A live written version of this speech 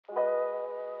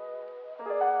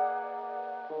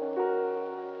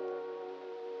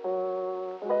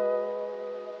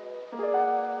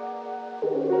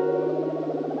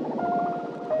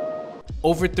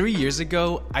Over 3 years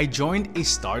ago, I joined a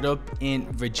startup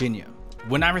in Virginia.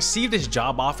 When I received this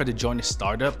job offer to join the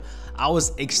startup, I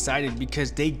was excited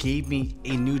because they gave me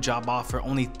a new job offer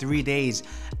only 3 days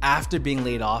after being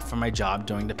laid off from my job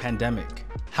during the pandemic.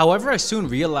 However, I soon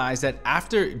realized that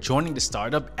after joining the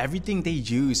startup, everything they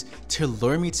used to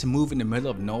lure me to move in the middle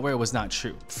of nowhere was not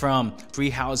true. From free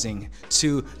housing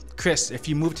to, Chris, if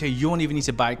you moved here, you won't even need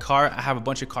to buy a car. I have a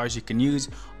bunch of cars you can use.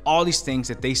 All these things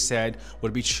that they said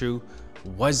would be true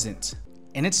wasn't.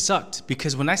 And it sucked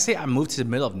because when I say I moved to the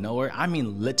middle of nowhere, I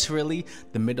mean literally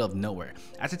the middle of nowhere.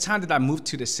 At the time that I moved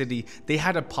to the city, they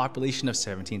had a population of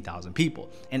 17,000 people.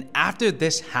 And after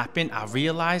this happened, I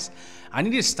realized I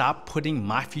need to stop putting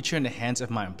my future in the hands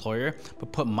of my employer,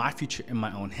 but put my future in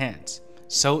my own hands.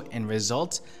 So in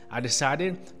result, I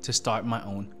decided to start my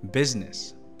own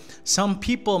business. Some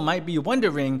people might be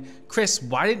wondering, Chris,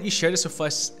 why didn't you share this with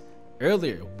us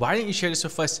earlier? Why didn't you share this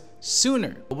with us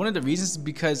sooner? One of the reasons is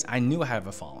because I knew I have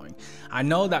a following. I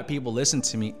know that people listen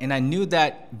to me, and I knew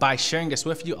that by sharing this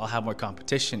with you, I'll have more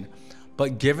competition.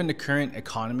 But given the current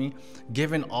economy,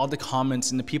 given all the comments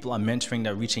and the people I'm mentoring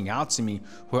that are reaching out to me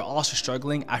who are also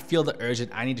struggling, I feel the urge that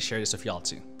I need to share this with y'all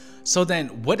too. So then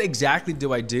what exactly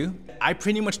do? I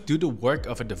pretty much do the work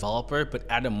of a developer, but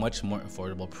at a much more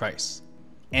affordable price.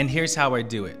 And here's how I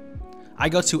do it. I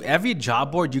go to every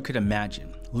job board you could imagine.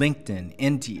 LinkedIn,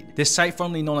 Indeed, this site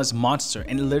formerly known as Monster,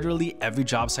 and literally every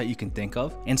job site you can think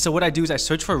of. And so what I do is I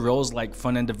search for roles like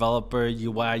front-end developer,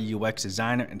 UI, UX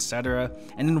designer, etc.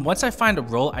 And then once I find a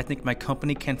role I think my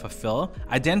company can fulfill,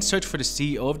 I then search for the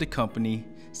CEO of the company,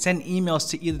 send emails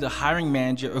to either the hiring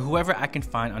manager or whoever I can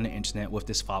find on the internet with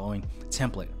this following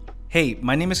template. Hey,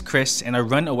 my name is Chris and I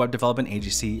run a web development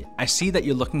agency. I see that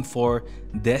you're looking for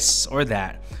this or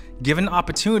that. Given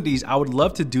opportunities, I would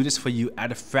love to do this for you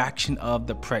at a fraction of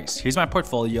the price. Here's my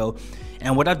portfolio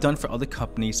and what I've done for other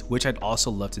companies, which I'd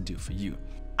also love to do for you.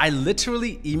 I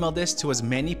literally email this to as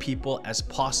many people as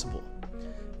possible.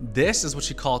 This is what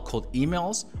you call cold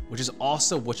emails, which is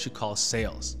also what you call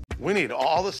sales. We need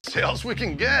all the sales we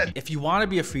can get. If you want to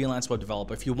be a freelance web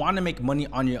developer, if you want to make money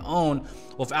on your own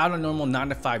without a normal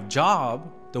 9-to-5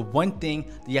 job, the one thing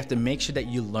that you have to make sure that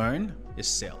you learn is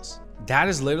sales. That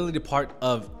is literally the part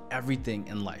of everything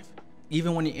in life.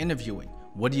 Even when you're interviewing,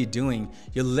 what are you doing?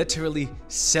 You're literally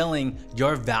selling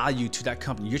your value to that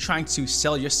company. You're trying to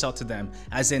sell yourself to them,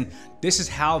 as in, this is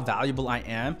how valuable I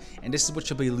am, and this is what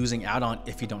you'll be losing out on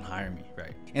if you don't hire me,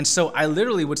 right? And so I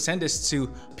literally would send this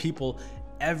to people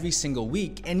every single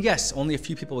week. And yes, only a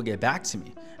few people will get back to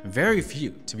me. Very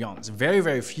few, to be honest, very,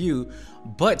 very few,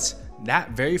 but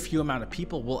that very few amount of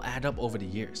people will add up over the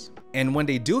years. And when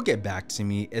they do get back to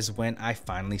me is when I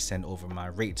finally send over my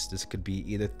rates. This could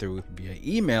be either via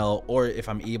email or if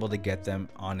I'm able to get them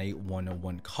on a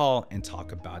one-on-one call and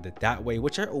talk about it that way,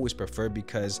 which I always prefer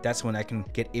because that's when I can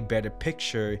get a better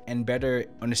picture and better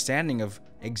understanding of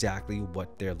exactly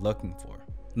what they're looking for.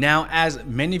 Now, as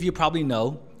many of you probably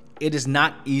know, it is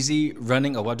not easy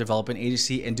running a web development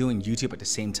agency and doing YouTube at the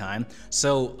same time.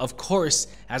 So of course,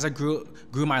 as I grew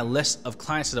my list of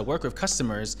clients that I work with,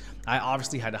 customers, I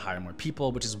obviously had to hire more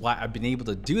people, which is why I've been able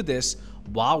to do this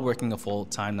while working a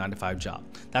full-time 9-to-5 job.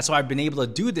 That's why I've been able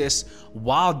to do this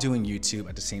while doing YouTube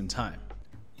at the same time.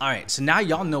 All right, so now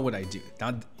y'all know what I do.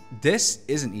 Now, this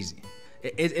isn't easy.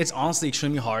 It's honestly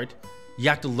extremely hard. You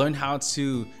have to learn how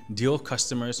to deal with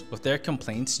customers with their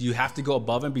complaints. You have to go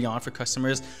above and beyond for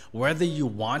customers, whether you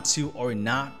want to or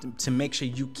not, to make sure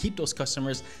you keep those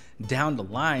customers down the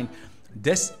line.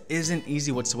 This isn't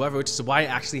easy whatsoever, which is why I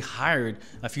actually hired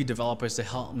a few developers to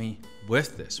help me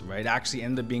with this, right? I actually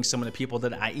ended up being some of the people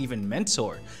that I even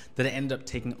mentor that I ended up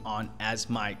taking on as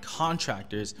my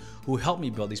contractors who help me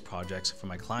build these projects for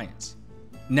my clients.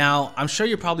 Now, I'm sure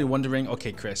you're probably wondering,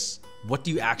 okay, Chris, what do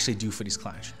you actually do for these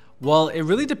clients? Well, it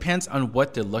really depends on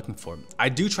what they're looking for. I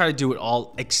do try to do it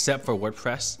all except for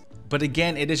WordPress. But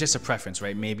again, it is just a preference,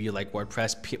 right? Maybe you like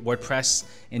WordPress. WordPress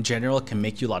in general can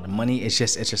make you a lot of money. It's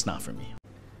just not for me.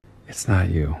 It's not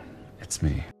you, it's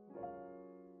me.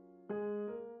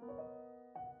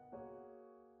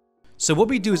 So what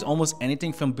we do is almost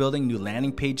anything from building new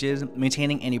landing pages,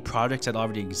 maintaining any projects that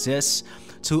already exist,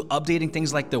 to updating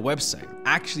things like their website.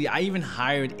 Actually, I even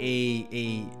hired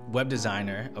a web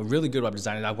designer, a really good web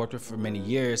designer that I've worked with for many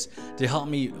years, to help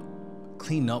me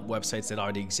clean up websites that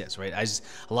already exist, right?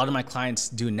 A lot of my clients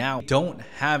do now don't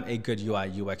have a good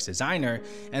UI UX designer.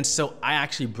 And so I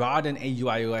actually brought in a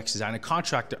UI UX designer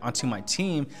contractor onto my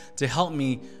team to help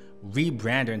me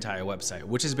rebrand their entire website,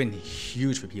 which has been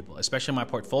huge for people, especially my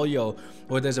portfolio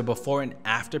where there's a before and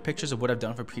after pictures of what I've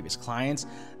done for previous clients.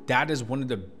 That is one of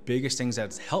the biggest things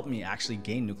that's helped me actually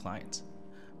gain new clients.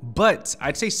 But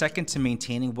I'd say second to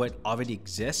maintaining what already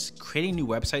exists, creating new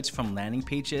websites from landing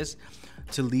pages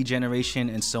to lead generation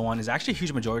and so on is actually a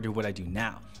huge majority of what I do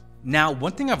now. Now,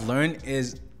 one thing I've learned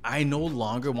is I no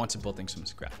longer want to build things from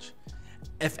scratch.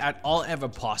 If at all ever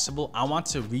possible, I want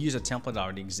to reuse a template that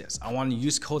already exists. I want to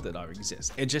use code that already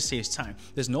exists. It just saves time.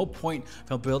 There's no point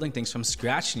from building things from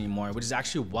scratch anymore, which is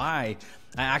actually why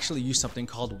I actually use something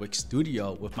called Wix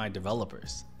Studio with my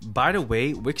developers. By the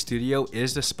way, Wix Studio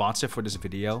is the sponsor for this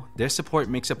video. Their support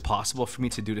makes it possible for me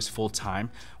to do this full time,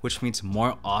 which means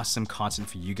more awesome content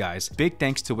for you guys. Big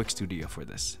thanks to Wix Studio for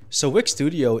this. So Wix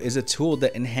Studio is a tool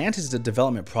that enhances the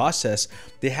development process.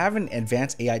 They have an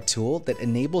advanced AI tool that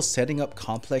enables setting up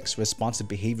complex responsive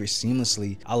behavior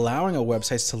seamlessly, allowing our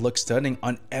websites to look stunning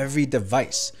on every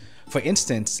device. For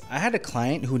instance, I had a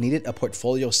client who needed a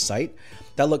portfolio site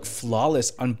that looked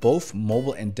flawless on both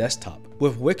mobile and desktop.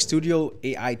 With Wix Studio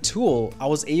AI tool, I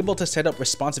was able to set up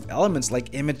responsive elements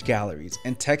like image galleries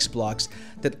and text blocks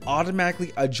that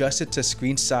automatically adjusted to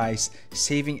screen size,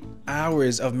 saving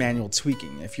hours of manual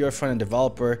tweaking. If you're a front-end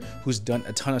developer who's done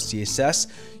a ton of CSS,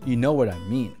 you know what I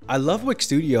mean. I love Wix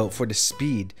Studio for the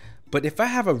speed, but if I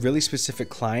have a really specific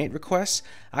client request,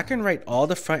 I can write all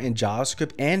the front-end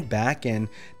JavaScript and backend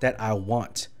that I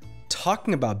want.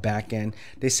 Talking about backend,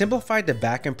 they simplified the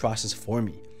backend process for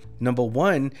me. Number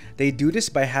one, they do this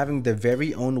by having their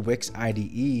very own Wix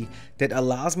IDE that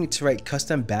allows me to write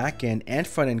custom backend and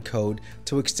frontend code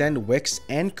to extend Wix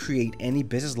and create any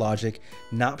business logic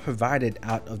not provided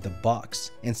out of the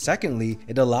box. And secondly,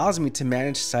 it allows me to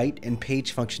manage site and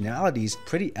page functionalities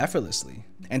pretty effortlessly.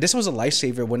 And this was a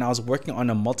lifesaver when I was working on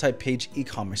a multi-page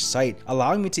e-commerce site,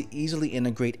 allowing me to easily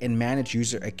integrate and manage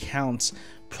user accounts,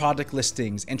 product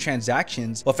listings, and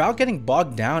transactions without getting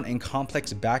bogged down in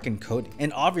complex backend coding.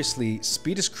 And obviously,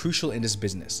 speed is crucial in this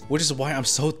business, which is why I'm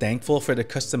so thankful for the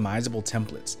customizable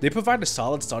templates. They provide a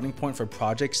solid starting point for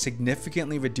projects,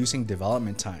 significantly reducing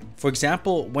development time. For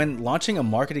example, when launching a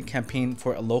marketing campaign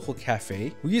for a local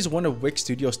cafe, we use one of Wix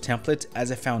Studio's templates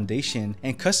as a foundation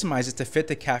and customize it to fit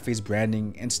the cafe's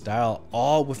branding and style,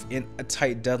 all within a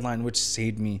tight deadline, which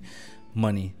saved me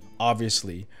money,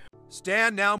 obviously.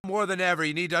 Stan, now more than ever,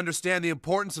 you need to understand the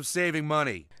importance of saving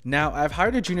money. Now, I've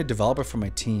hired a junior developer for my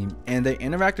team, and their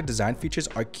interactive design features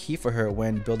are key for her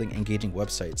when building engaging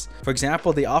websites. For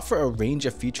example, they offer a range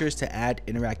of features to add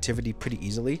interactivity pretty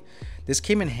easily. This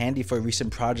came in handy for a recent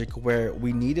project where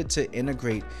we needed to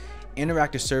integrate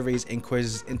interactive surveys and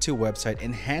quizzes into a website,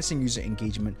 enhancing user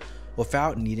engagement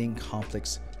without needing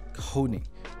complex coding.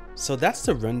 So that's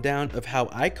the rundown of how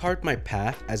I carved my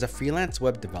path as a freelance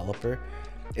web developer.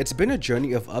 It's been a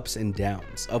journey of ups and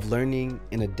downs, of learning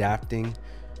and adapting.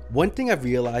 One thing I've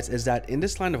realized is that in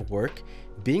this line of work,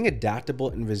 being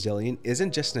adaptable and resilient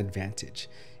isn't just an advantage,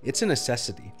 it's a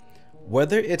necessity.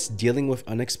 Whether it's dealing with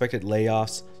unexpected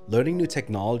layoffs, learning new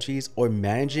technologies, or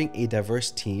managing a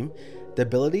diverse team, the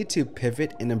ability to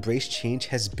pivot and embrace change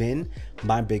has been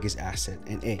my biggest asset.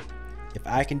 And hey, if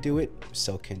I can do it,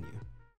 so can you.